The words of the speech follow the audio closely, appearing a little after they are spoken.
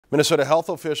Minnesota health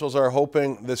officials are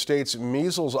hoping the state's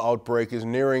measles outbreak is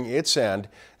nearing its end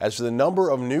as the number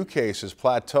of new cases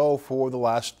plateau for the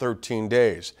last 13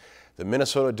 days. The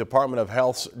Minnesota Department of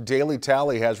Health's daily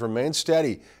tally has remained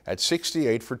steady at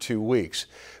 68 for 2 weeks.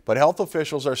 But health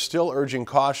officials are still urging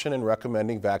caution and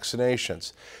recommending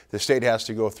vaccinations. The state has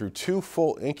to go through 2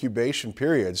 full incubation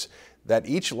periods that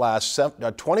each last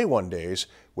 21 days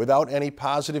without any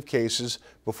positive cases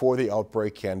before the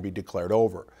outbreak can be declared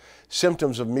over.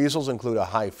 Symptoms of measles include a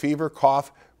high fever,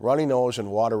 cough, runny nose, and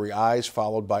watery eyes,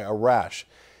 followed by a rash.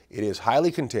 It is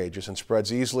highly contagious and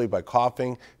spreads easily by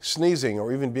coughing, sneezing,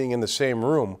 or even being in the same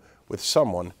room with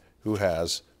someone who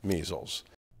has measles.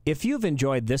 If you've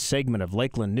enjoyed this segment of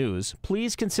Lakeland News,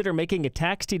 please consider making a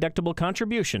tax-deductible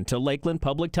contribution to Lakeland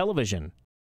Public Television.